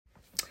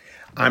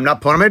I'm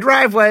not pulling my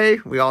driveway.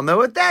 We all know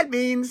what that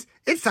means.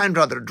 It's time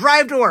to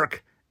drive to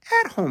work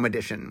at home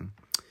edition.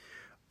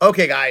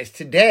 Okay, guys,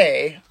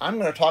 today I'm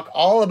going to talk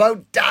all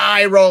about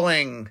die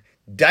rolling,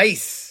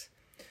 dice.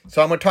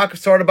 So I'm going to talk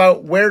sort of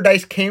about where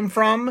dice came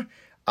from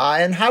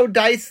and how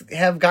dice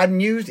have gotten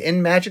used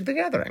in Magic the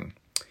Gathering.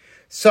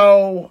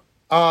 So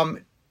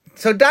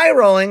die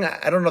rolling,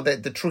 I don't know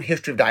the true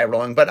history of die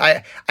rolling, but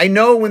I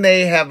know when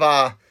they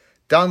have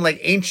done like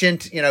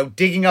ancient,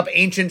 digging up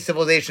ancient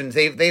civilizations,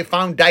 they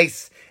found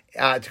dice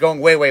to going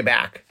way, way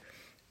back.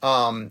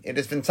 It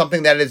has been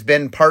something that has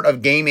been part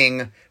of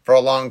gaming for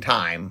a long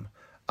time.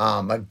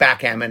 Like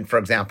backgammon, for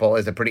example,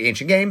 is a pretty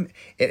ancient game.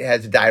 It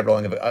has die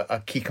rolling of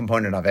a key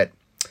component of it.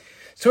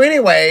 So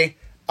anyway,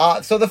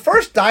 so the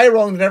first die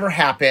rolling that ever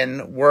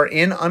happened were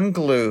in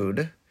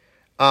Unglued.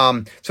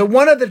 So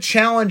one of the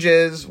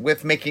challenges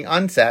with making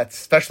unsets,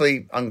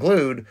 especially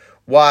Unglued,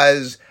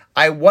 was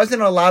I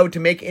wasn't allowed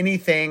to make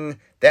anything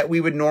that we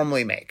would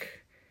normally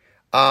make.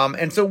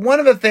 And so one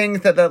of the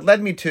things that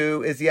led me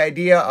to is the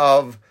idea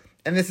of,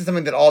 and this is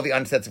something that all the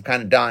unsets have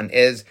kind of done,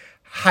 is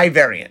high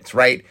variance,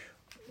 right?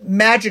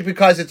 Magic,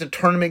 because it's a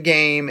tournament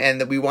game and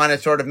that we want to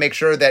sort of make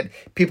sure that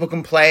people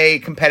can play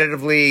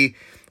competitively,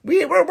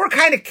 we're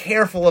kind of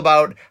careful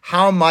about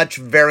how much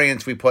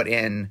variance we put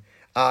in.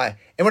 And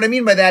what I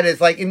mean by that is,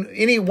 like, in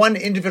any one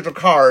individual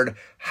card,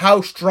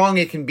 how strong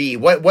it can be.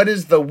 What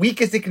is the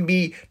weakest it can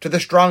be to the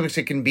strongest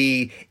it can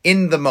be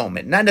in the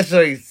moment. Not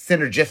necessarily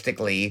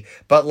synergistically,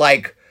 but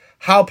like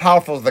how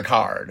powerful is the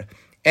card.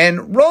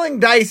 And rolling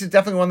dice is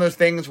definitely one of those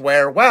things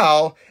where,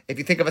 well, if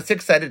you think of a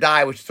 6-sided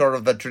die, which is sort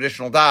of the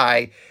traditional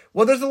die,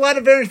 well, there's a lot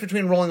of variance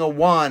between rolling a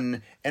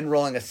 1 and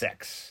rolling a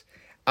 6.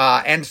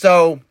 And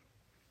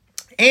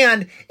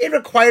it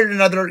required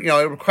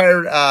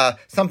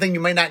something you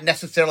might not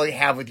necessarily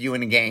have with you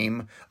in a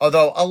game,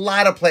 although a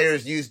lot of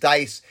players use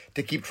dice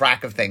to keep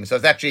track of things. So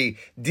it's actually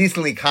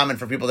decently common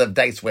for people to have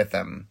dice with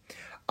them.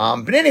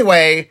 But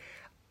anyway,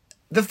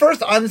 the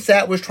first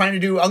unset was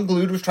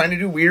Unglued was trying to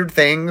do weird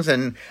things,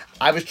 and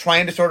I was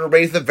trying to sort of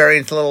raise the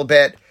variance a little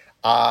bit.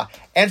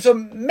 And so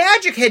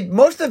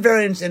most of the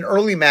variance in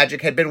early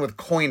Magic had been with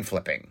coin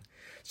flipping.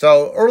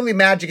 So early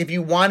Magic, if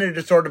you wanted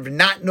to sort of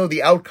not know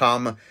the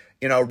outcome,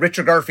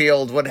 Richard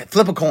Garfield would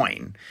flip a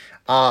coin.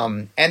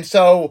 And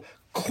so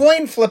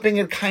coin flipping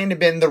had kind of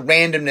been the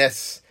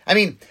randomness. I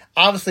mean,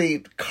 obviously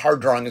card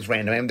drawing is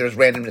random. I mean, there's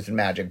randomness in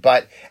Magic,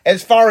 but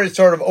as far as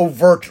sort of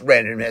overt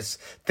randomness,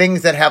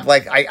 things that have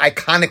like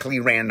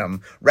iconically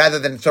random rather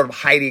than sort of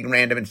hiding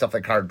random and stuff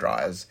like card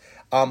draws,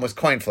 was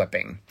coin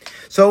flipping.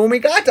 So when we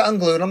got to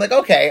Unglued, I'm like,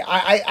 okay,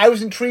 I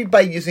was intrigued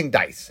by using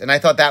dice, and I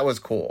thought that was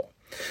cool.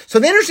 So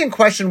the interesting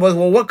question was,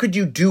 well, what could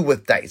you do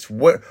with dice?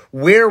 Where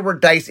were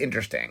dice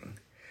interesting?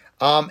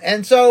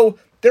 And so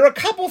there are a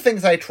couple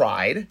things I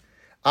tried.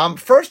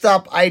 First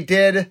up, I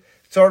did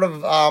sort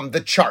of the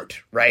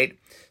chart, right?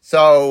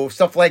 So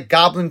stuff like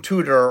Goblin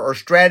Tutor or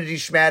Strategy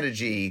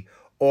Schmategy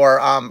or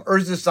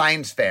Urza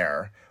Science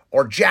Fair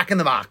or Jack in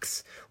the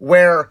Box,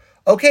 where,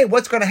 okay,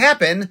 what's going to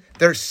happen?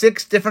 There's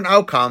 6 different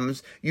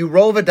outcomes. You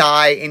roll the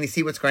die and you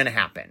see what's going to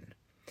happen.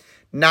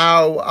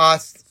 Now,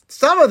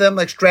 some of them,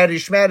 like Strategy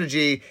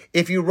Schmategy,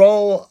 if you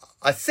roll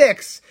a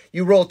 6,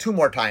 you roll 2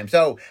 more times.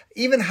 So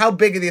even how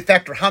big of the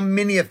effect or how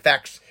many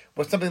effects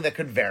was something that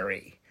could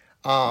vary.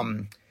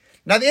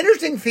 Now, the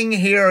interesting thing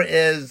here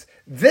is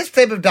this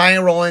type of die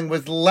rolling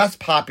was less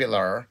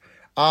popular,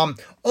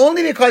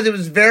 only because it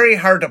was very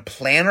hard to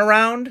plan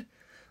around.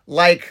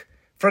 Like,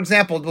 for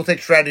example, we'll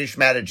take Strategy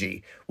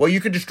Schmategy. Well,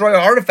 you could destroy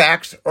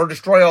artifacts or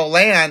destroy all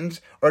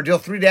lands or deal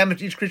 3 damage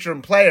to each creature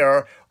and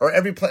player, or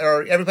every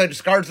player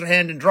discards their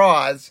hand and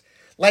draws.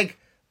 Like,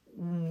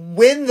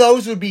 when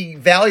those would be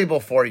valuable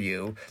for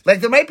you.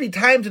 Like, there might be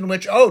times in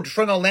which,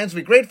 destroying all lands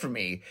would be great for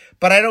me,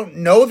 but I don't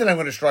know that I'm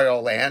going to destroy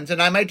all lands,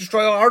 and I might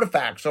destroy all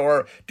artifacts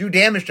or do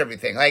damage to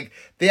everything. Like,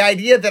 the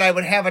idea that I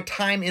would have a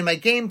time in my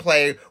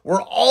gameplay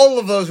where all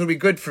of those would be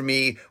good for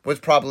me was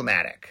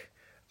problematic.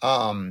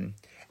 And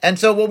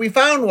so what we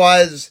found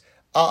was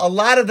a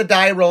lot of the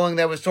die rolling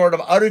that was sort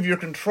of out of your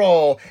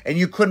control and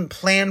you couldn't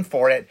plan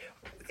for it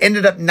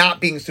ended up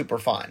not being super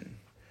fun.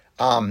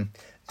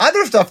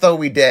 Other stuff, though,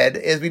 we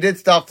did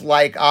stuff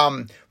like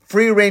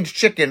Free Range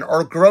Chicken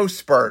or Growth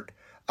Spurt,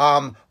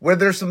 where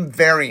there's some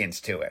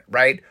variance to it,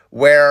 right?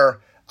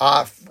 Where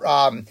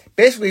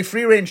basically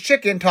Free Range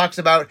Chicken talks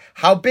about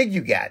how big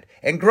you get,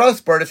 and Growth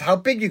Spurt is how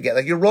big you get.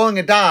 Like, you're rolling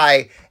a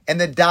die, and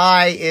the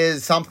die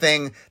is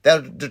something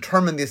that will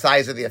determine the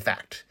size of the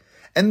effect.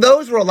 And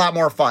those were a lot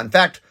more fun. In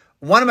fact,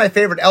 one of my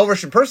favorite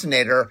Elvish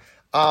Impersonator,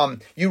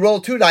 you roll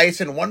 2 dice,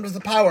 and 1 was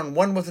the power and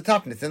 1 was the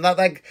toughness. And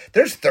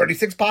there's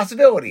 36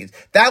 possibilities.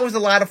 That was a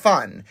lot of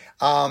fun.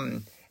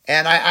 And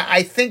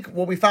I think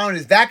what we found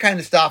is that kind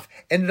of stuff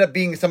ended up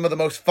being some of the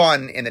most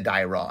fun in the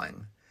die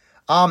rolling.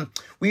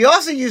 We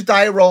also used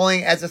die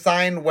rolling as a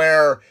sign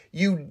where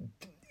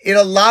it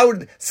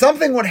allowed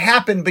something would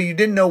happen, but you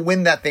didn't know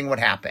when that thing would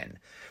happen.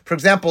 For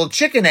example,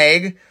 chicken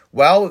egg,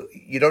 well,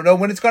 you don't know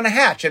when it's going to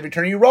hatch. Every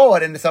turn you roll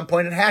it, and at some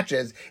point it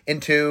hatches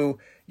into,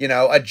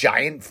 a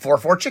giant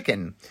 4/4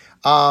 chicken.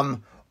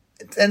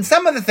 and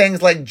some of the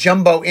things like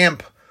Jumbo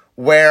Imp,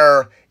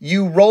 where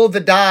you roll the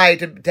die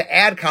to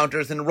add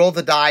counters and roll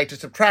the die to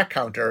subtract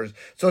counters.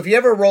 So if you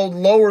ever rolled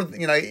lower,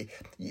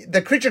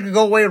 the creature could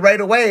go away right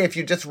away if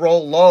you just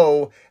roll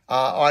low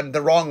on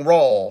the wrong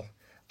roll.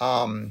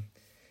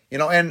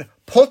 And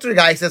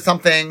Poltergeist is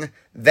something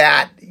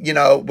that,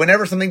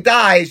 whenever something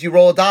dies, you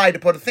roll a die to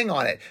put a thing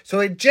on it.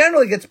 So it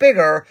generally gets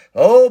bigger.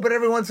 But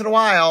every once in a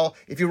while,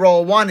 if you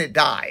roll a 1, it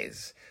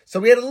dies. So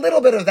we had a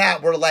little bit of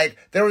that where,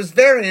 there was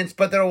variance,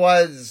 but there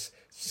was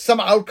some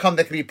outcome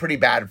that could be pretty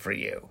bad for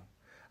you.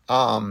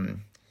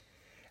 And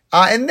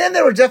then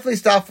there were definitely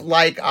stuff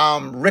like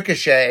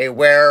Ricochet,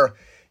 where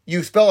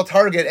you spell a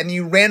target and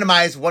you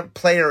randomize what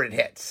player it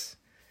hits.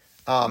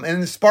 And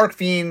in Spark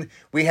Fiend,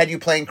 we had you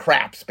playing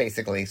craps,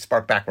 basically.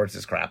 Spark backwards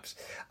is craps.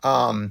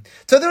 So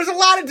there was a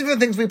lot of different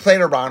things we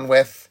played around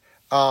with.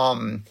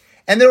 And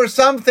there were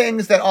some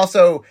things that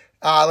also,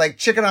 like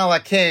Chicken a la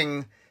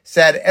King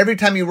said, every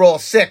time you roll a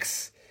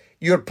 6,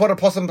 you would put a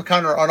 +1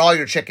 counter on all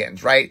your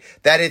chickens, right?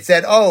 That it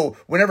said,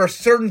 whenever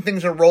certain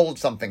things are rolled,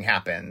 something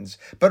happens.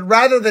 But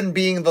rather than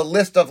being the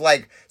list of,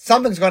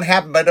 something's going to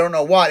happen, but I don't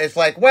know what, it's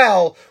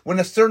when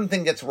a certain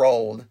thing gets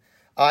rolled.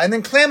 And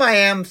then Clam I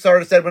Am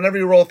sort of said, whenever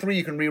you roll 3,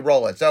 you can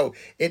re-roll it. So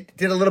it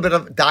did a little bit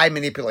of die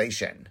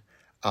manipulation.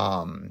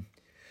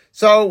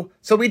 So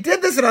we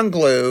did this at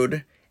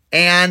Unglued,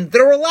 and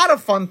there were a lot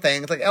of fun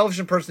things, like Elvish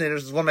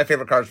Impersonators is one of my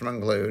favorite cards from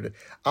Unglued.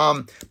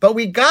 But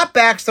we got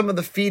back some of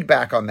the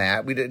feedback on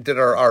that. We did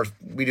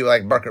we do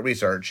market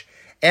research.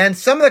 And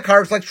some of the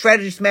cards, like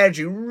Strategy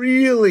Smattegy,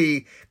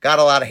 really got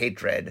a lot of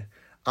hatred.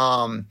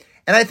 And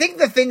I think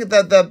the thing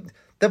that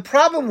the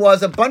problem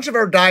was a bunch of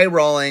our die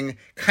rolling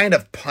kind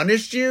of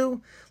punished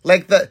you.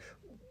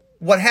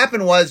 What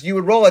happened was you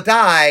would roll a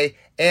die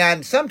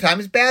and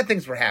sometimes bad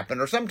things would happen,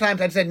 or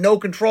sometimes I'd say no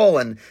control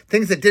and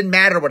things that didn't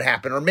matter would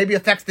happen, or maybe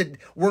effects that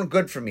weren't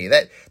good for me.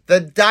 That the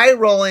die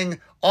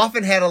rolling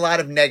often had a lot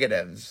of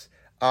negatives.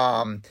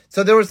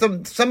 So there was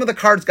some of the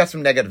cards got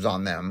some negatives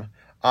on them.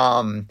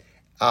 So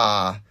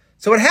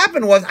what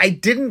happened was I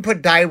didn't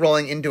put die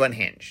rolling into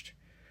Unhinged.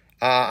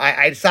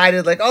 I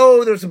decided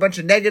there's a bunch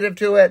of negative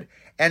to it.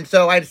 And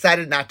so I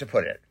decided not to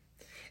put it.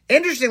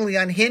 Interestingly,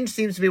 Unhinged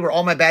seems to be where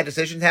all my bad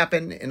decisions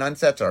happen in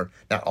unsets, or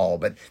not all,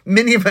 but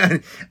many of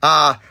them.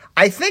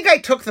 I think I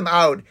took them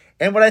out,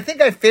 and what I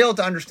think I failed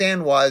to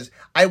understand was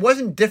I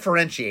wasn't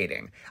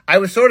differentiating. I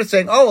was sort of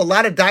saying, a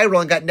lot of die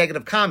rolling got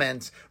negative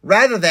comments,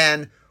 rather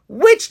than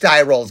which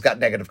die rolls got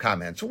negative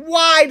comments.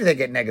 Why do they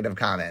get negative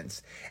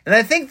comments? And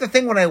I think the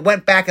thing when I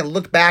went back and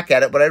looked back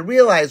at it, what I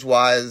realized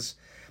was,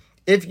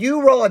 if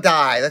you roll a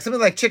die,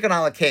 something like Chicken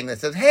a la King that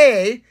says,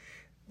 hey,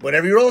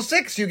 whenever you roll a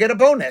 6, you get a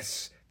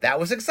bonus. That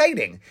was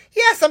exciting.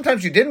 Yeah,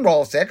 sometimes you didn't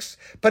roll a 6,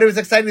 but it was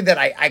exciting that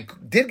I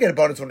did get a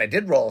bonus when I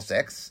did roll a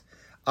 6.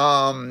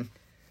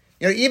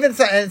 Even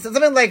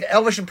something like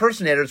Elvish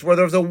Impersonators, where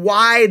there was a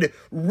wide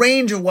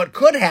range of what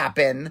could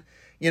happen,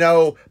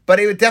 but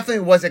it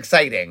definitely was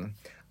exciting.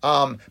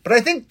 But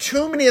I think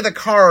too many of the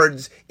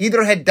cards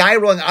either had die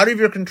rolling out of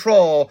your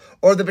control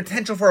or the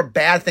potential for a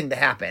bad thing to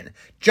happen.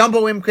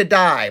 Jumbo Imp could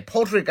die.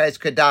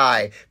 Poltergeist could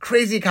die.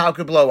 Crazy Cow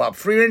could blow up.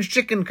 Free Range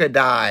Chicken could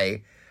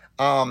die.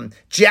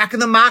 Jack in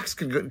the Mox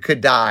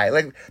could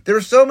die. There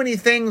are so many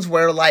things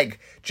where,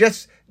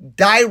 just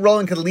die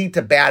rolling could lead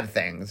to bad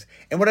things.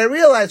 And what I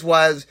realized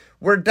was,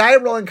 where die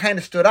rolling kind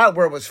of stood out,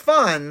 where it was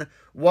fun,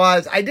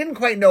 was I didn't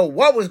quite know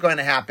what was going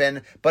to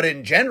happen, but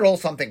in general,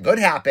 something good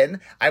happened.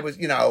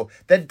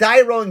 That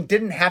die rolling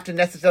didn't have to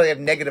necessarily have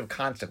negative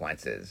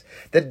consequences.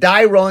 The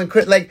die rolling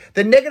could,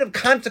 the negative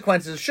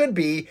consequences should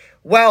be,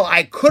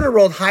 I could have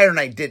rolled higher and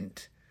I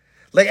didn't.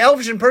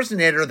 Elvish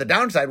Impersonator, the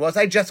downside was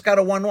I just got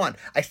a 1/1.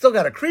 I still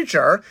got a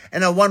creature,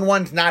 and a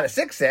 1/1's not a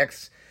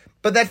 6/6,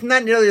 but that's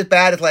not nearly as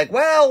bad as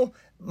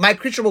my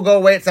creature will go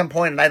away at some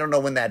point, and I don't know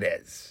when that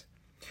is.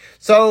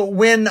 So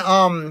when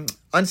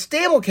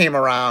Unstable came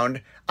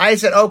around, I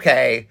said,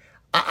 okay,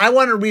 I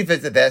want to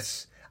revisit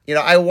this.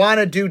 I want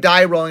to do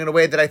die rolling in a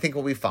way that I think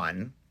will be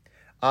fun.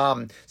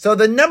 So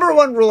the number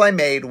one rule I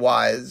made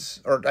was,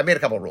 or I made a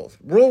couple of rules.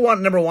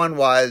 Number one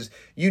was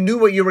you knew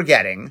what you were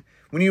getting.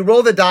 When you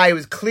roll the die, it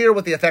was clear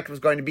what the effect was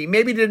going to be.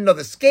 Maybe you didn't know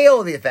the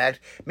scale of the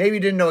effect. Maybe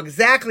you didn't know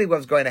exactly what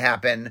was going to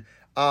happen.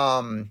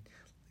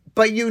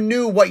 But you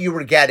knew what you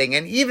were getting.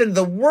 And even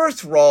the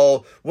worst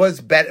roll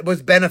was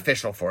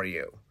beneficial for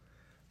you.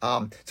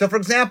 So, for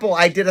example,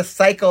 I did a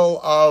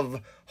cycle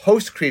of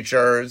host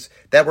creatures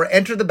that were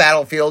enter the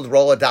battlefield,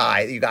 roll a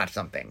die, you got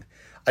something.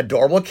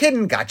 Adorable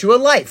Kitten got you a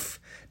life.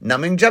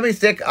 Numbing Jumping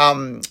Stick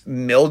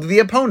milled the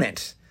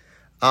opponent.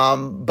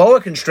 Boa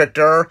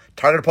Constrictor,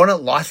 target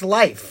opponent lost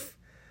life.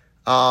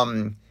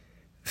 Feisty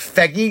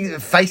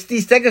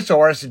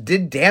Stegosaurus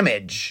did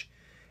damage.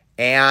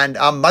 And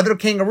Mother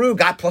Kangaroo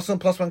got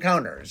 +1/+1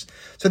 counters.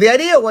 So the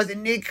idea was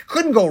it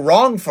couldn't go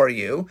wrong for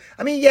you.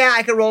 I mean, yeah,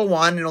 I could roll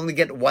 1 and only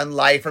get 1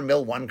 life or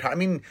mill 1 card. I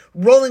mean,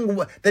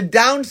 the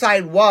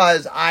downside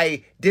was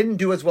I didn't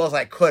do as well as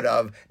I could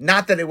have.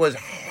 Not that it was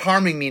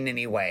harming me in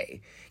any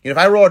way. If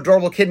I roll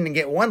Adorable Kitten and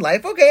get 1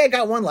 life, okay, I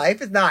got 1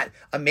 life. It's not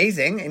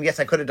amazing, and yes,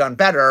 I could have done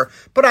better,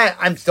 but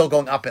I'm still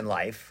going up in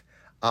life.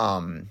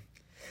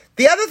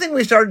 The other thing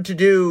we started to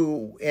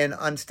do in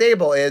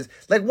Unstable is,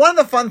 like, one of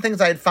the fun things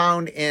I had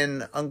found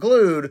in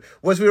Unglued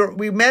was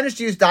we managed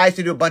to use dice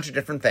to do a bunch of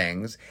different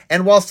things.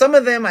 And while some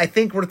of them I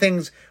think were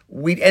things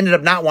we ended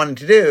up not wanting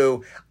to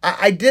do,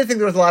 I did think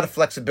there was a lot of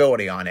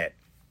flexibility on it.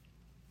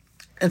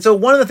 And so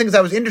one of the things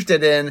I was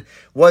interested in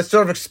was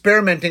sort of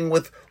experimenting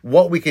with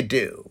what we could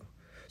do.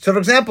 So, for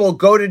example,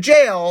 Go to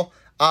Jail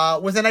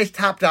was a nice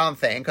top-down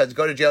thing, because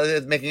Go to Jail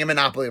is making a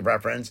Monopoly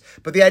reference.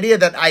 But the idea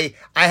that I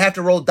have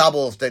to roll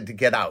doubles to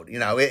get out,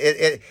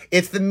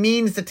 it's the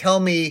means to tell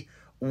me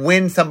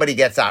when somebody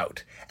gets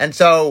out. And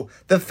so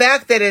the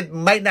fact that it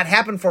might not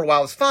happen for a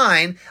while is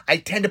fine. I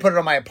tend to put it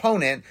on my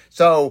opponent.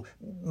 So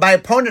my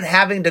opponent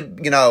having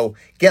to,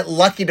 get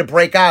lucky to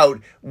break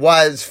out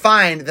was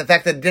fine. The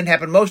fact that it didn't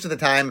happen most of the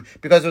time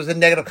because it was a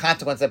negative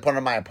consequence I put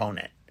on my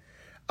opponent.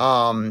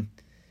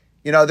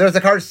 There's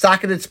the card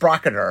Socketed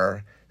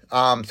Sprocketer.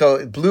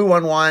 So blue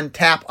 1/1,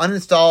 tap,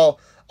 uninstall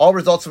all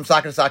results from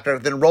Socketed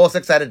Sprocketer, then roll a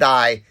 6-sided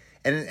die.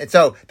 And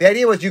so the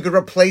idea was you could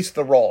replace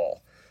the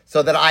roll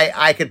so that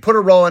I could put a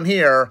roll in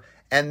here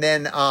and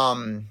then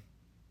I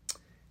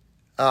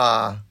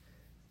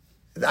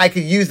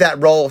could use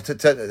that roll to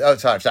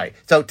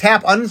So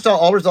tap, uninstall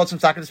all results from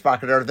Socketed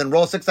Sprocketer, then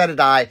roll a 6-sided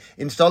die,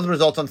 install the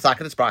results on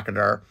Socketed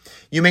Sprocketer.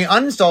 You may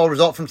uninstall a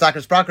result from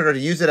Socketed Sprocketer to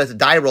use it as a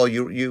die roll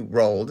you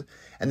rolled,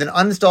 and then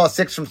uninstall a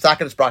 6 from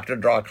Socketed Sprocketer to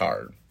draw a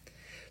card.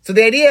 So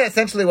the idea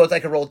essentially was I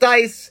could roll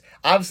dice.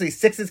 Obviously,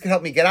 6s can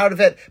help me get out of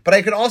it, but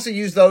I could also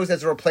use those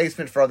as a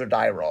replacement for other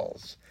die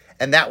rolls.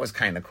 And that was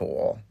kind of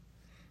cool.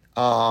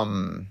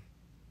 Now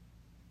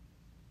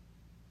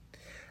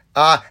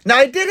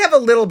I did have a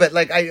little bit,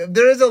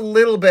 there is a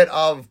little bit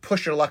of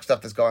push your luck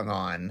stuff that's going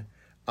on.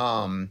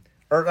 Or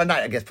not,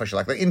 I guess push your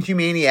luck. Like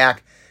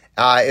Inhumaniac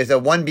is a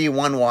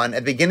 1B1/1. At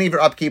the beginning of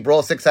your upkeep, roll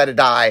a 6-sided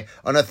die.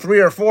 On a 3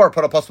 or 4,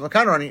 put a +1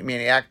 counter on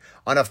Maniac.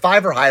 On a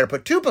 5 or higher,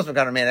 put 2 +1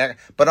 counter on Maniac.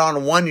 But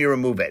on 1, you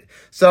remove it.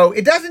 So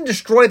it doesn't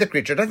destroy the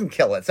creature. It doesn't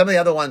kill it. Some of the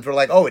other ones were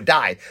like, oh, it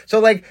died.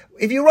 So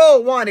if you roll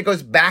a 1, it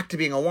goes back to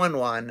being a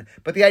 1/1.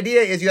 But the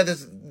idea is you have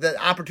the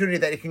opportunity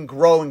that it can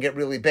grow and get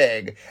really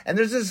big. And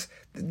there's this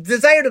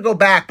desire to go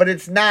back, but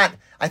it's not.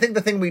 I think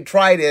the thing we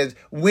tried is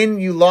when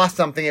you lost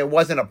something, it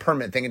wasn't a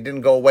permanent thing. It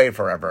didn't go away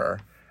forever.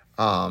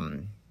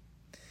 And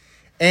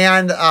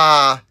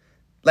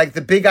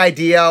the big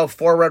idea,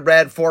 4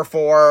 red,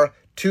 4/4,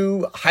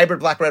 2 hybrid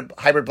black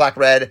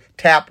red,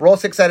 tap, roll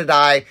 6-sided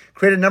die,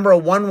 create a number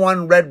of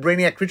 1/1 red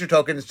Brainiac creature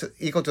tokens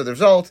equal to the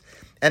result,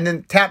 and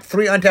then tap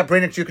 3 untapped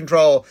Brainiacs you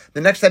control.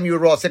 The next time you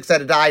would roll a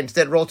 6-sided die,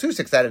 instead roll 2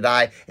 6-sided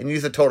die and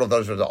use the total of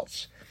those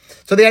results.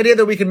 So the idea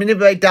that we can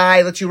manipulate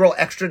die, lets you roll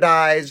extra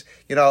dies,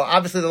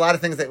 obviously there's a lot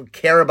of things that we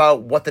care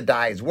about what the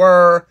dies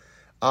were.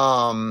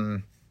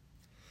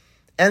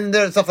 And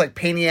there's stuff like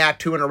Paniac,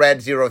 2 and a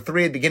red, 0/3. At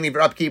the beginning of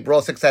your upkeep, roll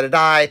a 6-sided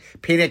die.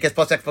 Paniac gets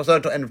 +X+0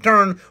 until end of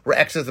turn, where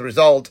X is the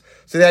result.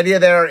 So the idea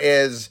there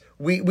is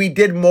we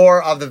did more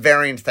of the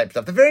variance type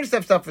stuff. The variance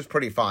type stuff was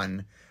pretty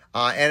fun.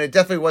 And it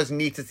definitely was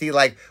neat to see,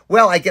 I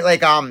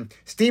get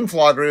Steam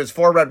Flogger, who's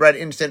 4 red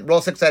instant,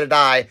 roll 6-sided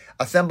die,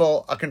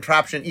 assemble a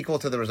contraption equal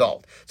to the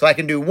result. So I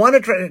can do 1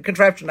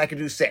 contraption, I can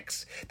do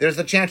 6. There's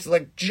a chance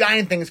that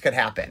giant things could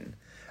happen.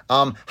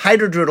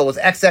 Hydrodroodle was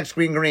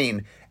XX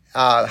green.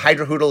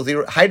 Hydra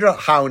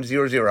Hound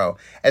 0/0.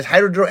 As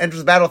Hydrodroodle enters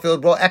the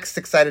battlefield, roll X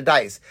 6-sided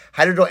dice.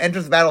 Hydrodroodle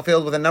enters the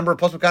battlefield with a number of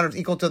 +1 counters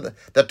equal to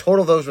the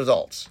total of those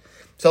results.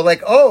 So I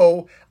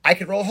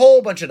could roll a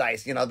whole bunch of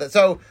dice,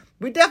 So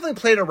we definitely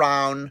played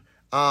around.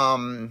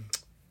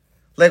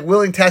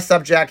 Willing test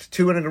subject,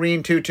 2 and a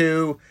green,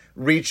 2/2,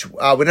 reach.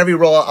 Whenever you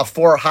roll a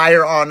 4 or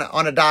higher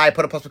on a die,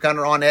 put a +1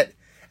 counter on it.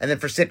 And then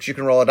for 6, you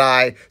can roll a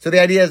die. So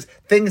the idea is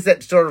things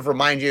that sort of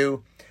remind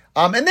you.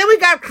 And then we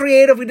got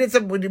creative. We did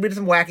some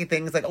wacky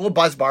things like Old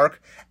Buzzbark,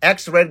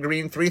 X red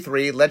green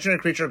 3/3, legendary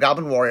creature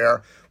Goblin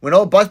Warrior. When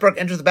Old Buzzbark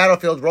enters the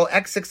battlefield, roll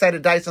X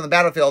 6-sided dice on the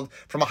battlefield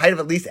from a height of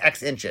at least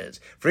X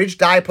inches. For each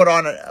die, put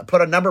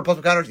a number of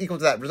 +1 counters equal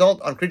to that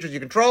result on creatures you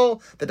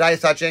control. The die is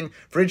touching.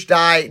 For each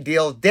die,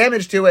 deals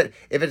damage to it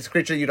if it's a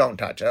creature you don't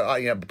touch.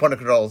 Opponent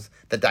controls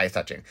the die is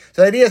touching.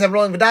 So the idea is I'm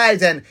rolling the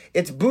dice and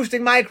it's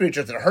boosting my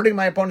creatures and hurting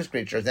my opponent's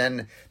creatures.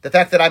 And the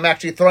fact that I'm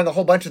actually throwing a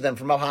whole bunch of them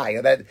from up high,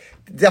 that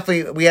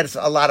definitely we had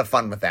a lot of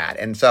fun with that.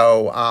 And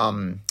so,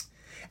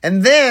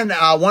 and then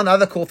one of the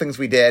other cool things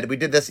we did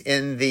this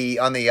on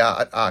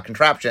the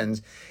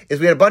contraptions, is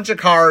we had a bunch of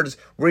cards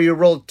where you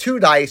rolled 2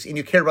 dice and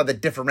you cared about the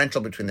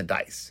differential between the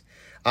dice.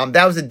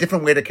 That was a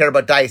different way to care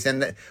about dice.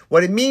 And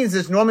what it means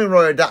is normally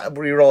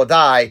when you roll a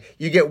die,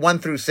 you get 1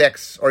 through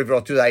 6, or if you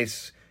roll 2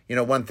 dice,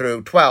 1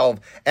 through 12.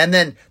 And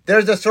then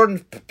there's a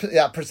certain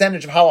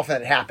percentage of how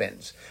often it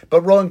happens.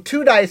 But rolling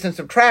 2 dice and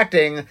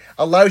subtracting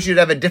allows you to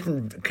have a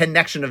different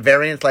connection of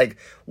variance, like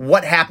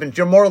what happens.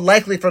 You're more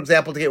likely, for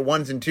example, to get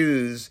 1s and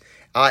 2s.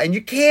 And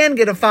you can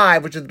get a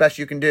 5, which is the best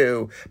you can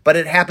do, but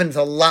it happens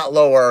a lot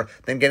lower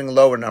than getting a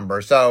lower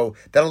number. So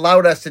that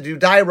allowed us to do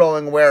die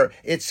rolling where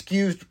it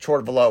skews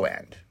toward the low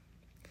end.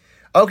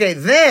 Okay,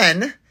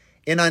 then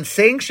in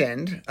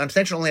Unsanctioned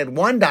only had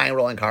one die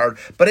rolling card,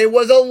 but it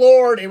was a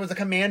lord. It was a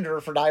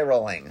commander for die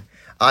rolling.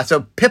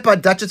 So Pippa,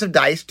 Duchess of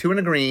Dice, 2 and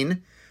a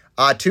green.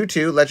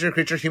 2/2, legendary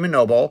creature, human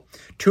noble.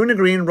 2 and a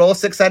green, roll a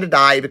 6-sided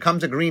die. It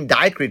becomes a green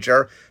die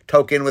creature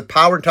token with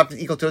power and toughness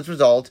equal to its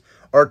result.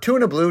 Or 2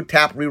 and a blue,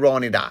 tap, reroll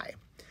any die.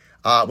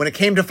 When it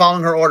came to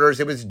following her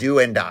orders, it was do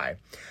and die.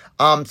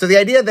 So the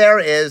idea there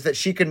is that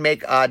she can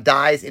make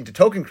dies into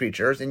token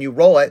creatures, and you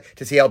roll it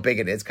to see how big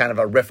it is. Kind of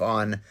a riff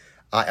on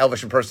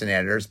Elvish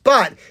Impersonators.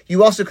 But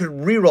you also could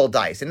reroll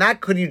dice. And not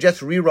could you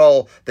just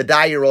reroll the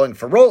die you're rolling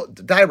for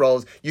die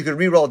rolls, you could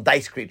reroll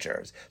dice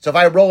creatures. So if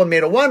I roll and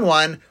made a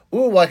 1/1,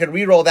 I could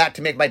reroll that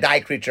to make my die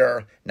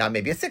creature now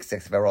maybe a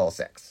 6/6 if I roll a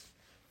 6.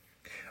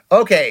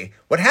 Okay,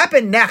 what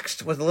happened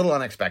next was a little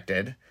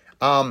unexpected.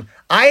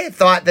 I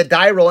thought that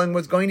die rolling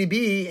was going to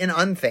be an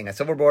unthing, a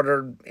silver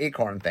bordered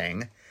acorn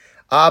thing.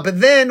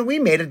 But then we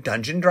made a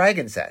Dungeon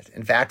Dragon set.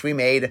 In fact, we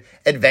made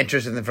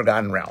Adventures in the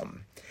Forgotten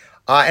Realm.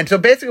 And so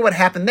basically what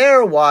happened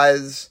there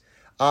was,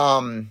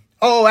 I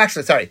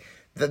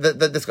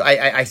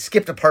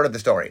skipped a part of the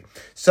story.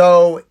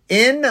 So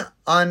in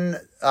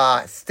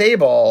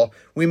Unstable,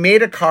 we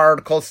made a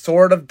card called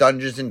Sword of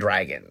Dungeons and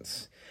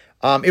Dragons.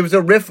 It was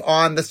a riff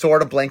on the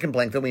Sword of Blank and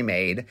Blank that we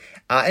made.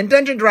 And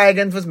Dungeon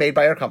Dragons was made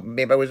by our company,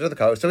 made by Wizards of the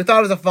Coast. So we thought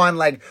it was a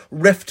fun,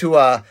 riff to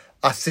a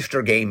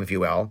sister game, if you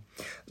will.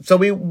 So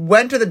we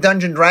went to the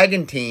Dungeon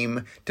Dragon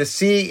team to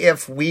see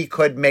if we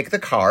could make the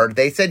card.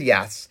 They said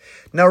yes.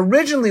 Now,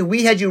 originally,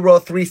 we had you roll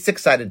 3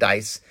 6-sided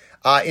dice.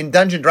 In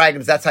Dungeon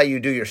Dragons, that's how you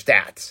do your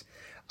stats.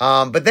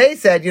 But they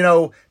said,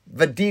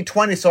 the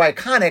D20 is so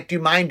iconic, do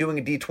you mind doing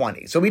a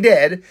D20? So we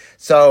did.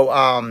 So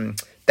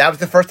that was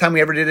the first time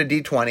we ever did a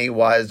D20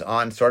 was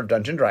on Sword of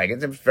Dungeon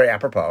Dragons. It was very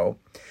apropos.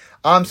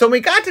 So when we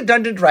got to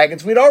Dungeon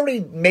Dragons, we'd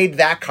already made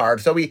that card.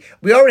 So we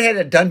already had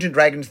a Dungeon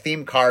Dragons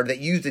themed card that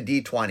used a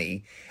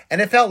D20. And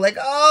it felt like,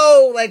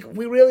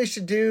 we really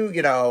should do,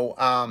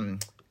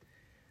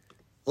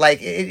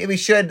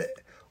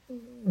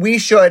 we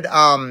should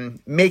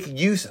make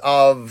use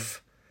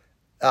of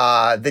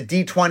the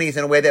D20s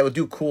in a way that would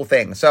do cool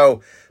things.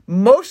 So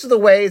most of the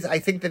ways, I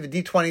think that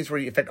the D20s were,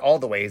 in fact, all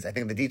the ways, I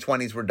think the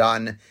D20s were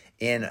done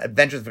in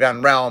Adventures of the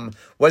Forgotten Realm,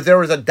 was there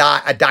was a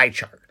die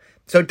chart.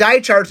 So die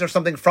charts are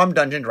something from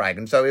Dungeon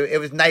Dragon. So it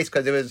was nice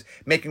because it was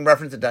making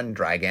reference to Dungeon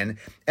Dragon.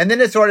 And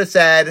then it sort of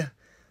said,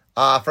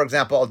 for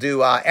example, I'll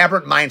do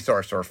Aberrant Mind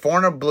Sorcerer, 4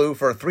 and a blue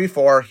for a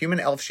 3/4 human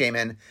elf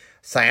shaman.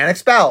 Psionic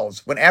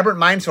Spells. When Aberrant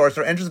Mind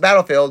Sorcerer enters the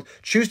battlefield,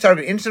 choose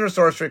target instant or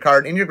sorcery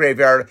card in your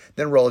graveyard,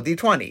 then roll a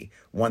d20.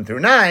 1 through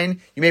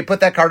 9, you may put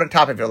that card on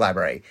top of your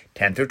library.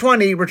 10 through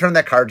 20, return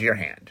that card to your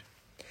hand.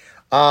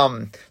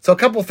 So a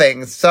couple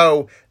things.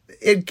 So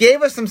it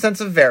gave us some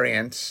sense of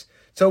variance.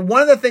 So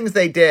one of the things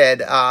they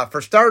did, for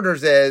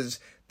starters, is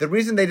the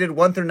reason they did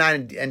 1 through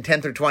 9 and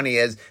 10 through 20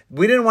 is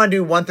we didn't want to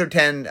do 1 through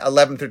 10,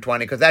 11 through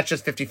 20, because that's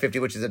just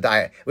 50-50, which is a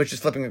die, which is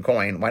flipping a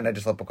coin. Why not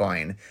just flip a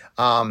coin?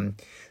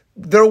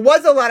 There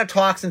was a lot of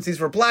talk since these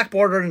were black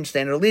bordered and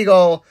standard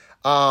legal.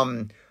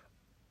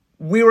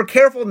 We were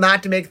careful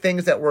not to make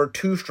things that were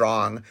too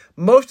strong.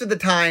 Most of the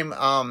time,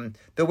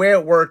 the way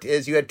it worked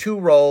is you had 2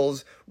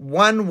 rolls.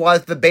 One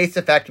was the base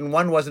effect and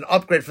one was an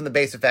upgrade from the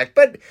base effect,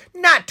 but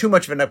not too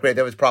much of an upgrade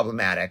that was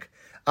problematic.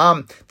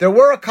 There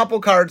were a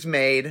couple cards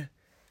made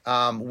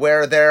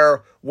where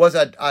there was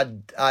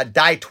a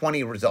die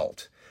 20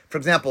 result. For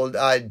example,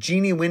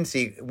 Genie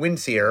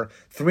Windseer,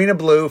 3 and a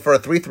blue for a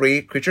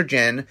 3/3 creature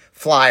Djinn,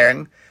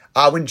 flying.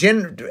 When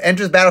Djinn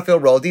enters the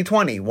battlefield, roll a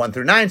d20. 1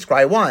 through 9,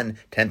 scry 1.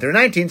 10 through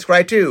 19,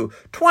 scry 2.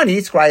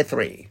 20, scry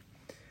 3.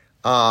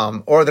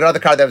 Or the other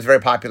card that was very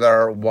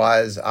popular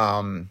was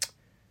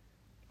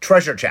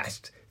Treasure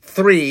Chest.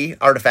 3,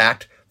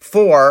 artifact.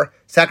 4,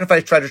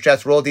 sacrifice treasure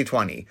chest, roll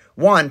d20.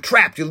 1,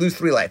 trapped, you lose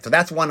 3 life. So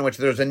that's one in which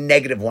there's a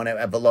 -1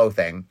 at below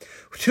thing.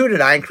 2 to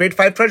 9, create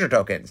 5 treasure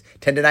tokens.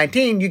 10 to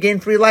 19, you gain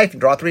 3 life and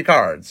draw 3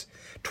 cards.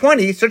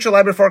 20, search your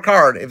library for a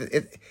card.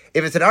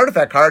 If it's an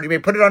artifact card, you may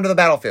put it onto the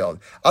battlefield.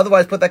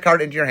 Otherwise, put that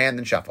card into your hand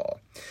and shuffle.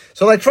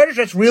 So treasure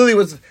chest really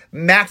was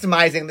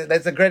maximizing.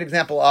 That's a great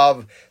example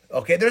of,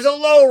 okay, there's a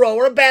low roll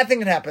where a bad thing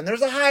can happen.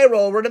 There's a high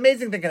roll where an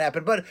amazing thing can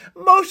happen. But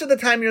most of the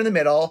time you're in the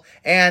middle.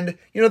 And,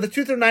 the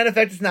 2 through 9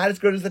 effect is not as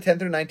good as the 10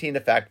 through 19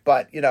 effect.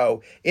 But,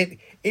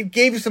 it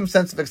gave you some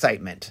sense of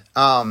excitement.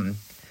 And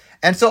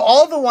so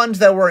all the ones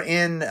that were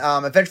in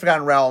Adventure of the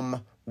Forgotten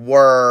Realm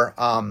were,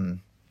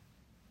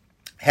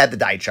 had the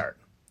die chart.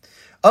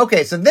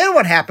 Okay, so then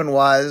what happened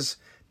was,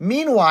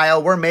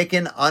 meanwhile, we're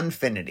making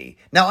Unfinity.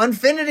 Now,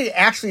 Unfinity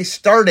actually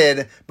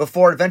started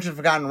before Adventure of the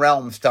Forgotten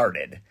Realm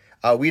started.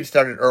 We'd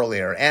started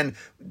earlier. And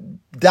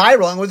die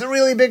rolling was a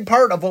really big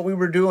part of what we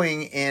were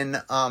doing in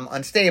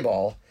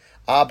Unstable.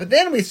 But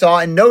then we saw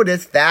and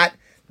noticed that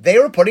they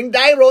were putting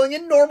die rolling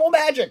in normal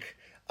Magic.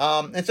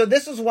 And so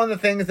this was one of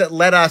the things that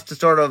led us to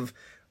sort of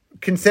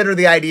consider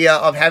the idea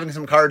of having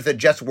some cards that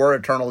just were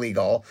Eternal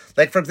Legal.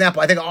 Like, for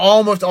example, I think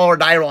almost all our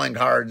die rolling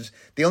cards,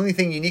 the only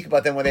thing unique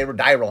about them were they were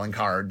die rolling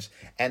cards.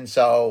 And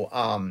so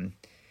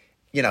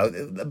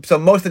so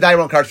most of the die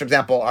rolling cards, for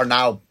example, are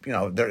now,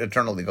 they're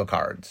eternal legal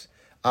cards.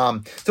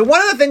 So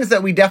one of the things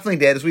that we definitely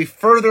did is we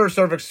further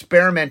sort of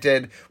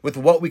experimented with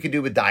what we could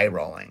do with die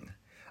rolling.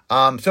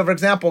 So, for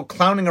example,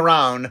 clowning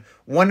around,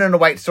 1 and a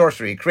white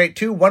sorcery. Create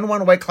 2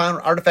 1/1 white clown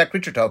artifact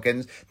creature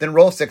tokens, then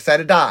roll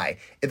 6-sided die.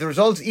 If the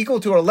result is equal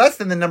to or less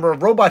than the number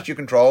of robots you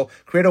control,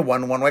 create a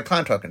 1/1 white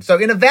clown token. So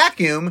in a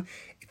vacuum,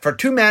 for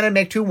 2 mana,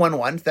 make 2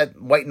 1/1s. That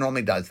white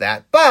normally does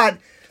that. But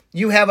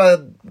you have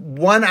a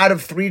 1 out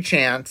of 3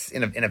 chance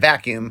in a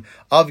vacuum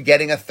of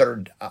getting a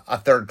third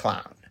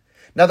clown.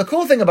 Now, the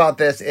cool thing about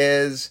this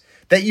is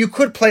that you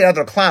could play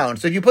other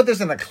clowns. So if you put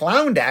this in a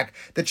clown deck,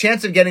 the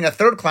chance of getting a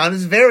third clown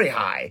is very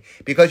high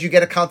because you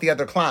get to count the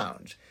other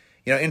clowns.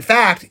 In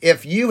fact,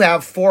 if you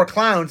have 4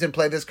 clowns and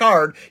play this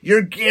card,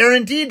 you're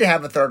guaranteed to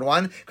have a third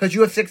one because you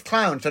have 6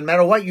 clowns. So no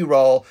matter what you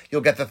roll, you'll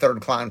get the third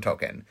clown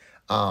token.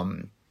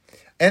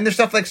 And there's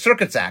stuff like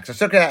Circuit's Axe. So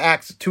Circuit's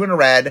Axe, 2 and a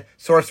red,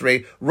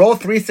 sorcery, roll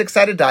 3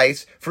 6-sided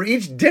dice. For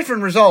each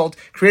different result,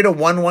 create a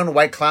 1/1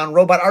 white clown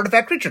robot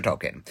artifact creature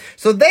token.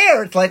 So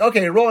there, it's like,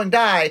 okay, rolling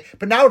die,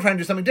 but now we're trying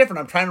to do something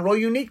different. I'm trying to roll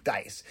unique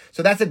dice.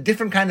 So that's a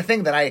different kind of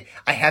thing that I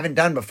haven't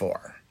done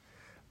before.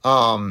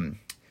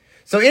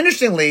 So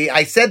interestingly,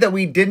 I said that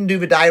we didn't do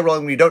the die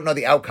rolling when we don't know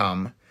the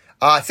outcome.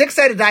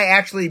 6-sided die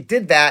actually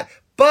did that,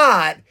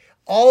 but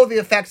all of the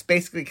effects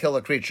basically kill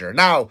a creature.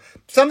 Now,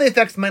 some of the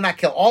effects might not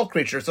kill all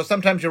creatures, so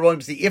sometimes you're rolling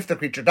to see if the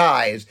creature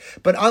dies.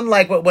 But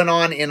unlike what went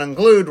on in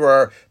Unglued,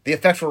 where the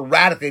effects were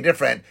radically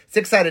different,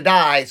 6-sided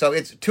die, so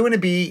it's 2 and a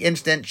B,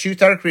 instant, choose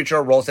target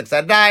creature, roll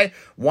 6-sided die.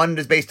 1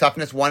 is base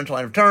toughness, 1 until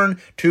end of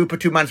turn. 2, put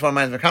 2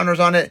 -1/- counters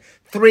on it.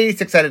 3,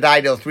 6-sided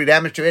die, deals 3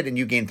 damage to it, and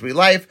you gain 3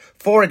 life.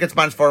 4, it gets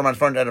 -4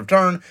 until end of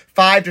turn.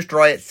 5,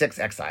 destroy it. 6,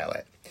 exile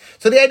it.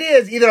 So the idea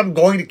is either I'm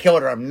going to kill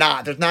it or I'm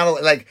not. There's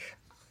not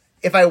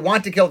if I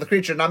want to kill the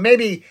creature. Now,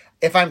 maybe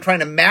if I'm trying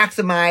to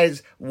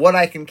maximize what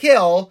I can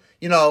kill,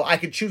 I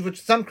could choose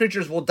which. Some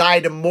creatures will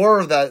die to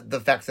more of the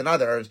effects than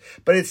others,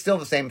 but it's still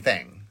the same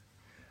thing.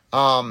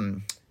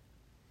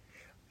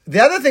 The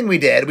other thing we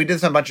did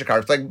this on a bunch of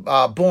cards, like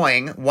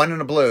Boing, 1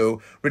 and a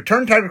blue,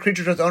 return target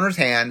creature to its owner's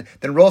hand,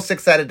 then roll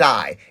 6-sided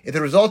die. If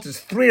the result is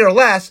 3 or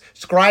less,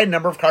 scry a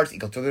number of cards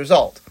equal to the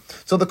result.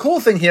 So the cool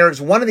thing here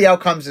is one of the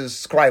outcomes is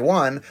scry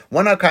 1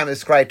 outcome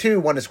is scry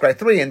 2, 1 is scry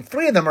 3, and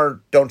 3 of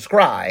them don't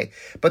scry.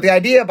 But the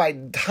idea by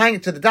tying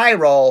it to the die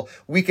roll,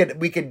 we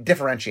could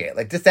differentiate.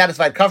 Like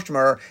Dissatisfied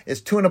Customer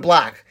is 2 and a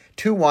black.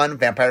 2/1,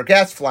 Vampire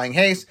Guest, Flying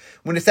Haste.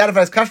 When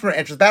Dissatisfied Customer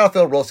enters the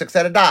battlefield, roll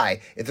 6-sided die.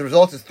 If the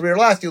result is 3 or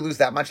less, you lose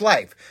that much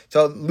life.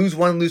 So lose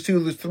 1, lose 2,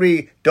 lose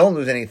 3, don't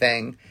lose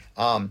anything.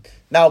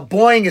 Now,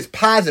 Boing is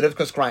positive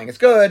because scrying is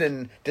good,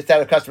 and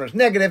Dissatisfied Customer is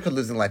negative because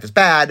losing life is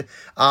bad.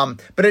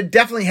 But it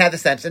definitely had the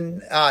sense,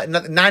 and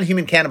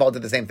Non-Human Cannibal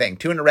did the same thing.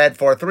 2 and a red,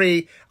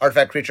 4/3,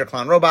 artifact creature,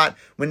 clown robot.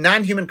 When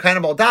Non-Human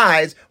Cannibal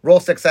dies, roll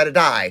 6-sided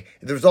die.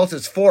 If the result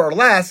is 4 or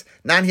less,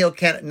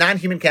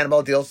 Non-Human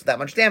Cannibal deals that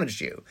much damage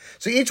to you.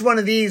 So each one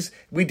of these,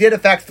 we did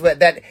effects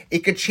that it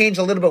could change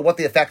a little bit what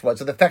the effect was.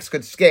 So the effects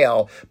could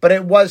scale, but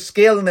it was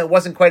scaling that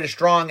wasn't quite as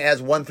strong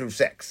as 1 through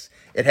 6.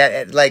 It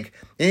had, in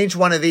each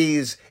one of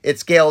these, it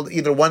scaled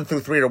either 1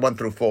 through 3 or 1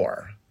 through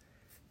 4.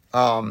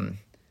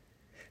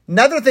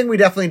 Another thing we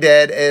definitely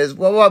did is,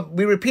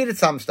 we repeated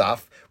some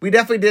stuff. We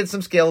definitely did some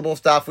scalable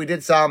stuff. We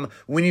did some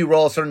when you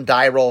roll certain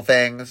die roll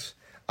things.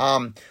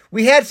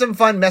 We had some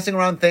fun messing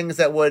around things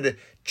that would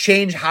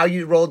change how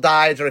you roll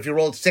dice, or if you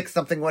rolled 6,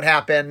 something would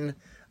happen.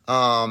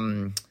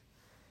 Center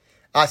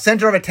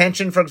of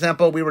Attention, for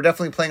example, we were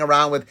definitely playing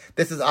around with.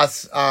 This is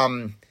us.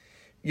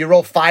 You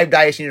roll 5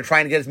 dice and you're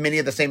trying to get as many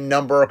of the same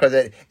number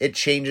because it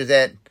changes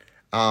it.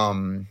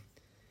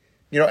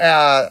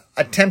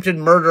 Attempted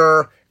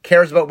Murder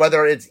cares about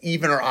whether it's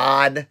even or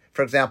odd,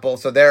 for example.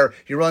 So there,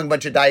 you're rolling a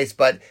bunch of dice,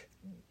 but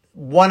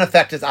one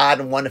effect is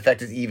odd and one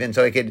effect is even,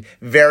 so it could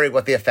vary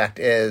what the effect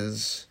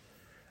is.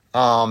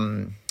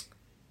 And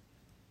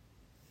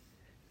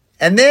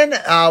then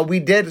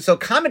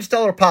Comet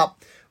Stellar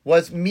Pup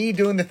was me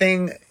doing the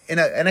thing in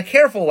a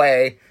careful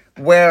way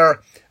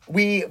where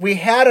we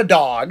had a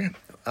dog,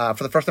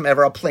 for the first time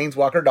ever, a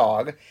Planeswalker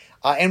dog,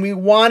 and we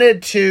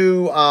wanted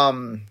to,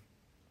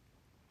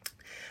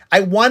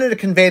 I wanted to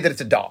convey that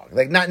it's a dog,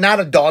 like not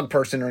a dog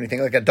person or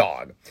anything, like a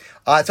dog.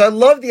 So I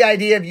love the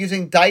idea of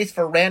using dice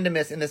for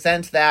randomness in the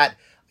sense that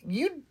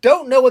you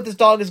don't know what this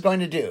dog is going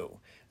to do.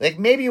 Like,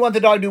 maybe you want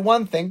the dog to do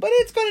one thing, but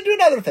it's going to do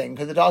another thing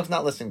because the dog's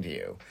not listening to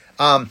you.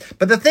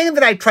 But the thing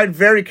that I tried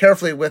very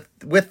carefully with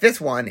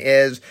this one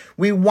is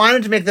we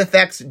wanted to make the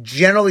effects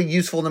generally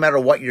useful no matter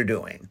what you're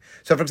doing.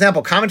 So, for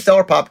example, Comet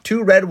Stellar Pup,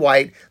 2 red,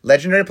 white,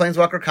 Legendary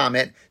Planeswalker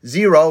Comet,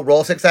 0,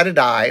 roll 6-sided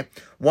die,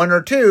 1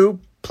 or 2,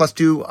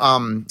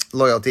 +2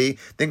 loyalty,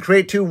 then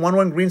create 2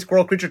 1/1 green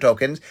squirrel creature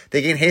tokens.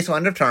 They gain haste on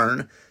end of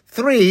turn.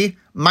 3,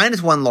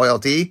 -1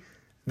 loyalty,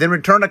 then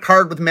return a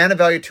card with mana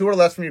value 2 or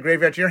less from your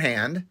graveyard to your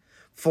hand.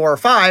 4 or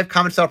 5,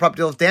 Comet Stellar Pup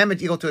deals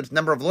damage equal to its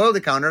number of loyalty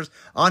counters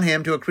on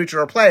him to a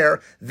creature or player,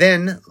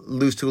 then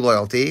lose 2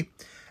 loyalty.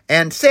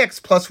 And 6,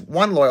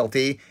 +1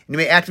 loyalty, and you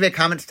may activate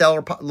Comet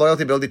Stellar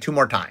loyalty ability 2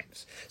 more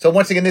times. So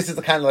once again, this is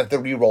the kind of like the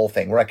re-roll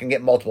thing where I can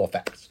get multiple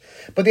effects.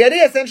 But the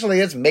idea essentially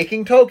is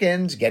making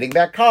tokens, getting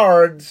back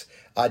cards,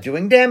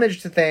 doing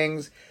damage to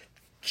things.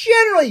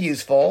 Generally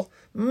useful.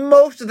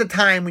 Most of the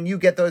time when you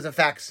get those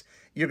effects,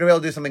 you're going to be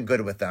able to do something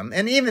good with them.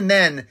 And even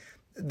then,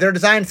 they're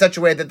designed in such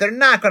a way that they're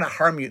not going to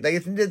harm you.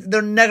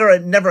 They're never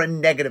a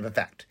negative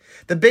effect.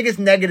 The biggest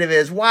negative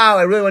is, wow,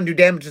 I really want to do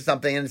damage to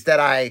something, and instead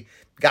I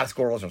got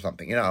squirrels or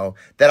something,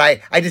 that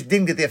I just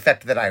didn't get the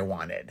effect that I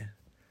wanted.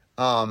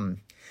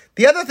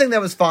 The other thing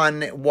that was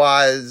fun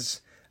was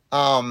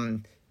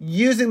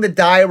using the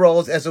die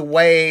rolls as a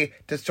way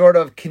to sort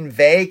of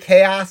convey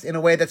chaos in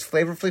a way that's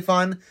flavorfully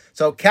fun.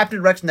 So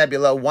Captain Rex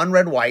Nebula, 1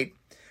 red white,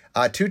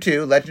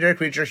 2/2, legendary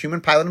creature,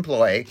 human pilot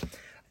employee.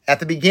 At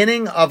the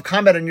beginning of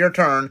combat on your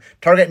turn,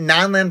 target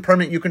non-land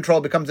permanent you control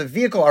becomes a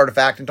vehicle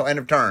artifact until end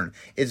of turn.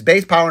 Its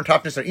base power and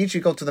toughness are each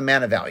equal to the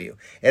mana value.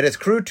 It has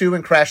crew 2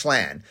 and crash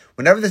land.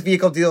 Whenever this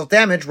vehicle deals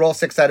damage, roll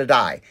 6-sided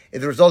die.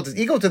 If the result is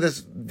equal to this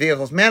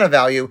vehicle's mana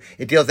value,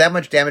 it deals that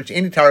much damage to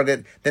any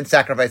target, then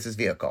sacrifice this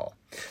vehicle.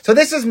 So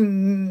this is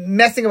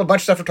messing up a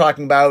bunch of stuff we're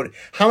talking about.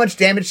 How much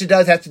damage it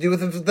does has to do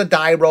with the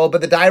die roll, but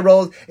the die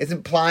roll is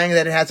implying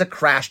that it has a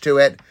crash to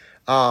it.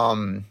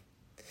 And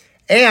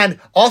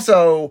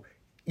also,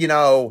 you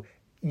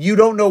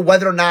don't know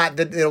whether or not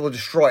that it will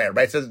destroy it,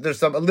 right? So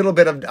there's a little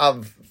bit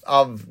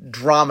of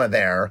drama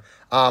there.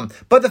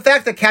 But the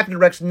fact that Captain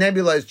Rex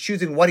Nebula is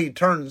choosing what he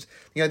turns,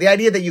 the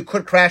idea that you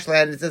could crash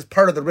land is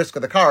part of the risk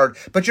of the card,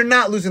 but you're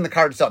not losing the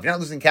card itself. You're not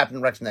losing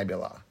Captain Rex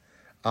Nebula.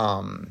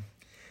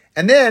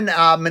 And then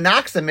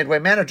Minoxa, Midway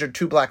Manager,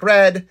 2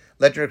 black-red,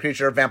 legendary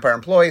creature, vampire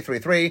employee,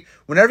 3/3.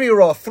 Whenever you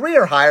roll 3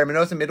 or higher,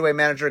 Minoxa, Midway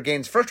Manager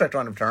gains first strike to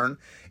end of turn.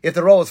 If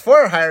the roll is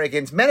 4 or higher, it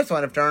gains menace to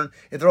end of turn.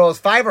 If the roll is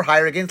 5 or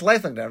higher, it gains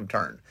lifelink to end of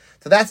turn.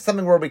 So that's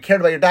something where we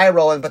cared about your die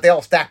rolling, but they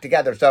all stack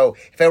together. So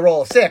if I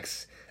roll a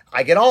 6,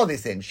 I get all of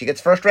these things. She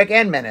gets first strike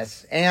and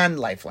menace and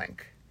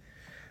lifelink.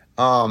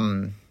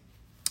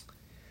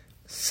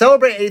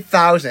 Celebrate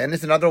 8,000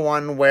 is another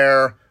one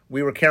where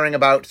we were caring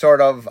about sort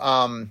of...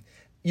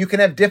 you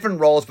can have different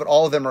rolls, but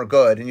all of them are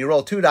good. And you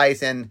roll 2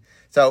 dice, and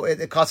so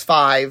it costs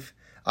 5.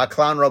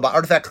 Clown Robot,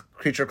 Artifact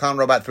Creature, Clown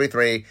Robot,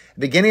 3/3.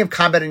 Beginning of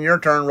combat in your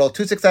turn, roll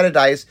 2 6-sided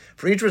dice.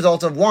 For each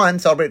result of 1,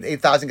 Celebrate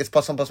 8,000 gets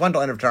 +1/+1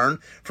 till end of turn.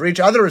 For each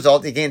other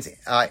result, it gains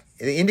the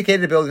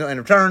indicated ability till end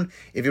of turn.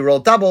 If you roll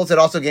doubles, it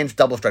also gains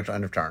double strike till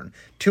end of turn.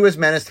 2 is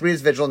Menace, 3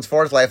 is Vigilance,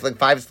 4 is Lifelink,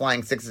 5 is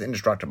Flying, 6 is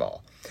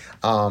Indestructible.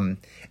 And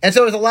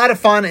so it was a lot of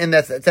fun in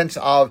the sense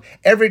of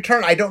every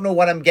turn, I don't know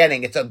what I'm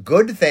getting. It's a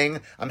good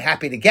thing. I'm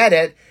happy to get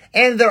it.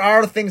 And there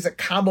are things that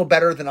combo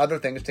better than other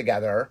things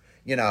together.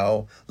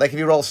 Like if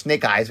you roll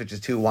Snake Eyes, which is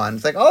 2/1,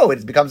 it's like,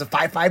 it becomes a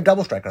 5/5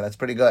 double striker. That's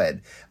pretty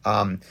good.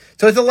 So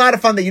it's a lot of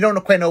fun that you don't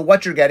quite know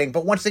what you're getting.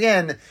 But once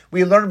again,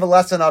 we learned the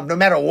lesson of no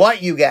matter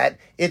what you get,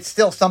 it's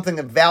still something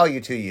of value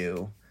to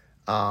you.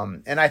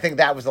 And I think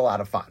that was a lot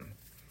of fun.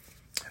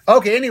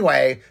 Okay,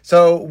 anyway,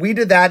 so we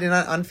did that in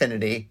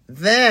Unfinity.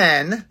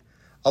 Then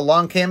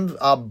along came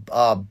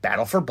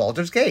Battle for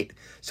Baldur's Gate.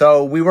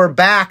 So we were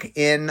back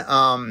in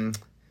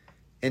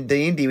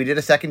D&D. We did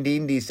a second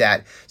D&D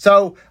set.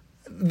 So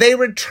they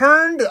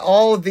returned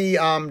all of the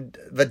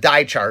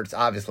die charts,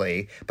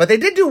 obviously, but they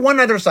did do one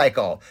other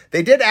cycle.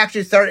 They did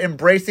actually start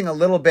embracing a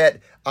little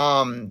bit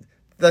the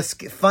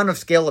fun of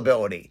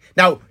scalability.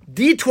 Now,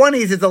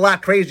 D20s is a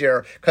lot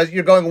crazier because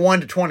you're going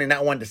 1 to 20,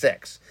 not 1 to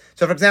 6.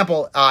 So, for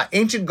example,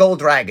 Ancient Gold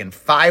Dragon,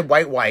 5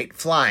 white,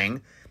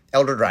 flying,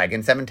 Elder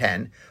Dragon,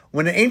 7/10.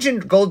 When an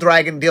Ancient Gold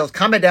Dragon deals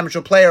combat damage to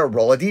a player,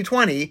 roll a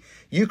D20.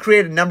 You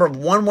create a number of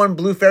 1/1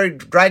 blue fairy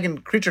dragon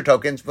creature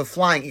tokens with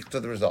flying equal to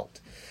the result.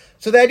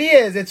 So the idea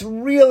is it's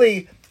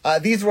really,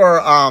 these were,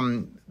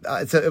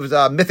 it was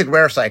a mythic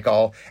rare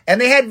cycle,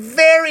 and they had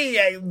very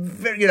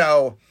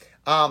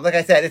like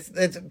I said,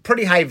 it's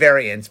pretty high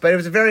variance, but it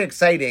was very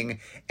exciting.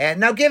 And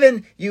now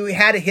given you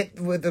had a hit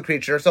with the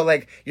creature, so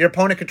like your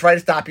opponent could try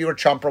to stop you or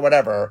chump or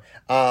whatever.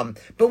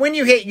 But when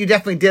you hit, you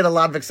definitely did a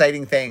lot of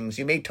exciting things.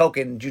 You made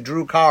tokens, you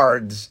drew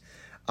cards.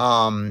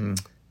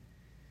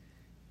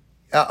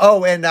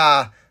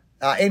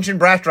 Ancient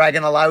Brass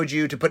Dragon allowed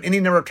you to put any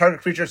number of target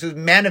creatures whose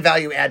mana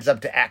value adds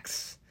up to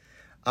X.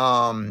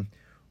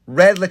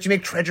 Red lets you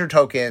make treasure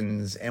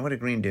tokens. And what did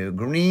green do?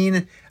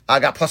 Green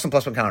got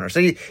 +1/+1 counter. So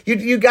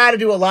you got to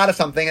do a lot of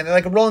something. And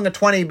like rolling a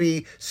 20,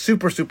 be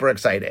super, super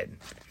excited.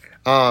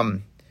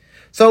 I'm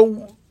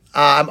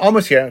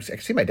almost here. I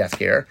can see my desk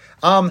here.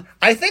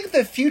 I think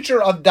the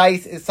future of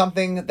dice is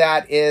something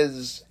that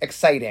is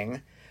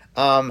exciting.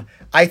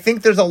 I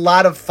think there's a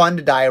lot of fun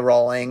to die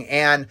rolling,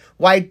 and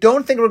while I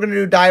don't think we're going to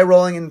do die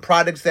rolling in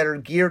products that are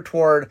geared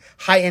toward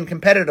high-end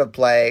competitive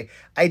play,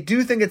 I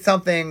do think it's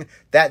something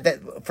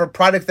that for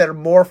products that are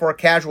more for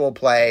casual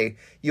play,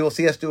 you will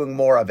see us doing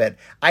more of it.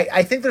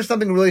 I think there's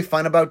something really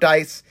fun about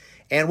dice,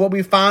 and what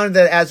we found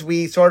that as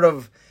we sort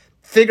of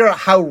figure out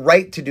how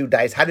right to do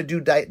dice, how to do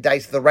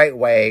dice the right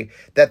way,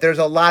 that there's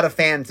a lot of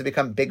fans that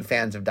become big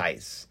fans of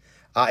dice.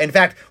 In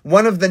fact,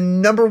 one of the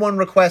number one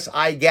requests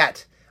I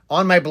get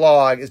on my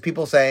blog is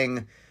people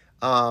saying,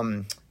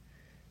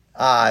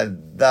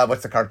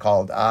 what's the card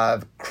called?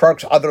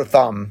 Krark's Other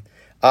Thumb,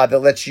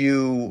 that lets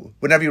you,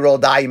 whenever you roll a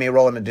die, you may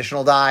roll an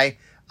additional die.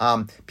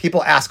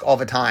 People ask all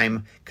the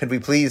time, could we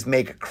please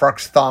make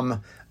Krark's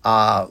Thumb,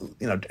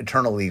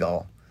 eternal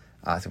legal?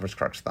 So where's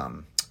Krark's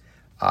Thumb?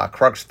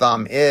 Krark's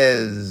Thumb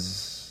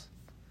is,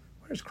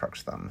 where's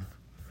Krark's Thumb?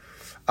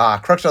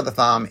 Krark's Other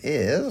Thumb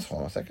is,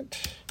 hold on a second.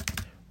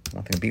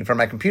 One thing being from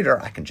my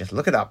computer, I can just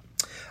look it up.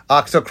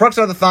 So Krark's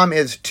Other Thumb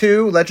is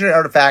 2 legendary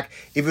artifact.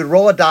 If you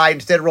roll a die,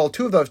 instead roll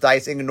 2 of those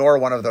dice, ignore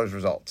one of those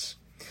results.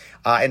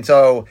 And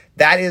so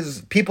that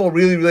is, people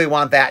really, really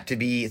want that to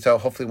be, so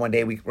hopefully one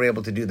day we're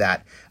able to do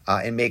that,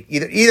 and make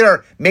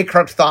either make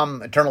Krark's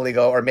Thumb eternal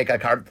legal or make a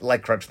card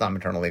like Krark's Thumb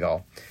eternal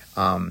legal.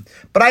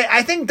 But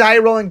I think die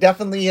rolling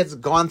definitely has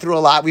gone through a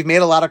lot. We've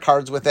made a lot of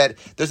cards with it.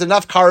 There's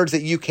enough cards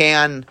that you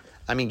can,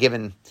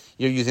 given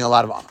you're using a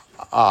lot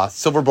of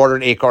silver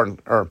bordered acorn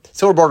or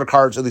silver bordered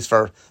cards, at least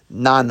for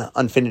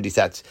non-Unfinity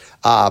sets.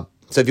 So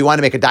if you want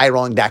to make a die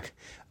rolling deck,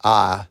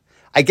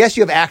 I guess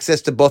you have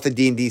access to both the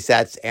D&D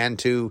sets and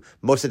to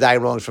most of the die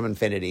rollings from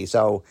Infinity.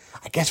 So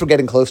I guess we're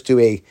getting close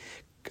to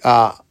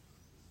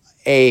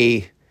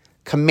a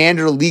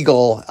Commander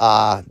legal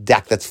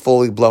deck that's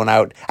fully blown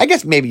out. I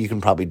guess maybe you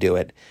can probably do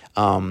it.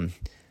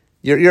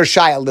 You're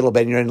shy a little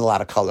bit and you're in a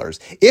lot of colors.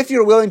 If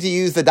you're willing to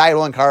use the die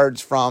rolling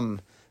cards from,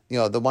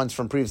 the ones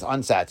from previous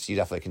unsets, you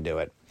definitely can do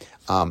it.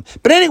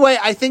 But anyway,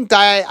 I think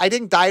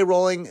die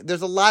rolling,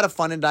 there's a lot of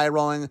fun in die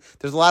rolling.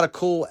 There's a lot of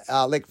cool,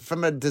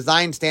 from a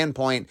design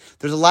standpoint,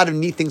 there's a lot of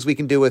neat things we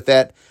can do with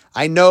it.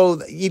 I know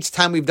each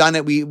time we've done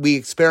it, we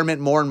experiment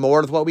more and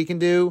more with what we can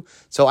do.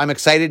 So I'm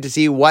excited to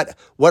see what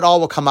all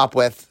we'll come up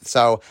with.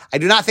 So I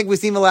do not think we've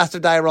seen the last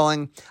of die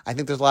rolling. I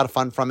think there's a lot of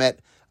fun from it.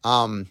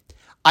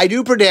 I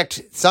do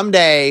predict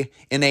someday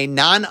in a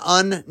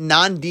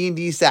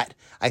non-D&D set,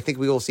 I think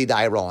we will see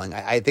die rolling.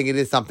 I think it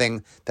is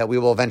something that we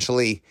will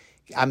eventually,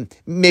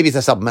 maybe it's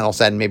a supplemental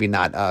set and maybe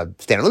not a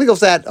standard legal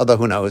set, although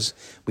who knows.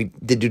 We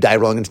did do die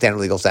rolling in standard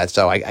legal sets,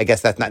 so I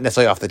guess that's not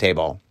necessarily off the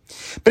table.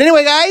 But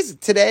anyway, guys,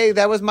 today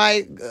that was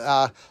my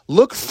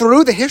look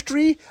through the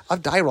history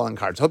of die rolling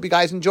cards. Hope you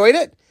guys enjoyed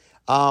it.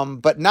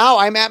 But now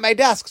I'm at my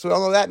desk, so we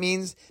all know what that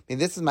means.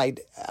 This is my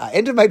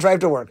end of my drive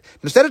to work.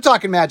 Instead of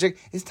talking magic,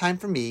 it's time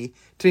for me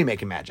to be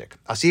making magic.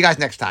 I'll see you guys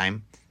next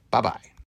time. Bye-bye.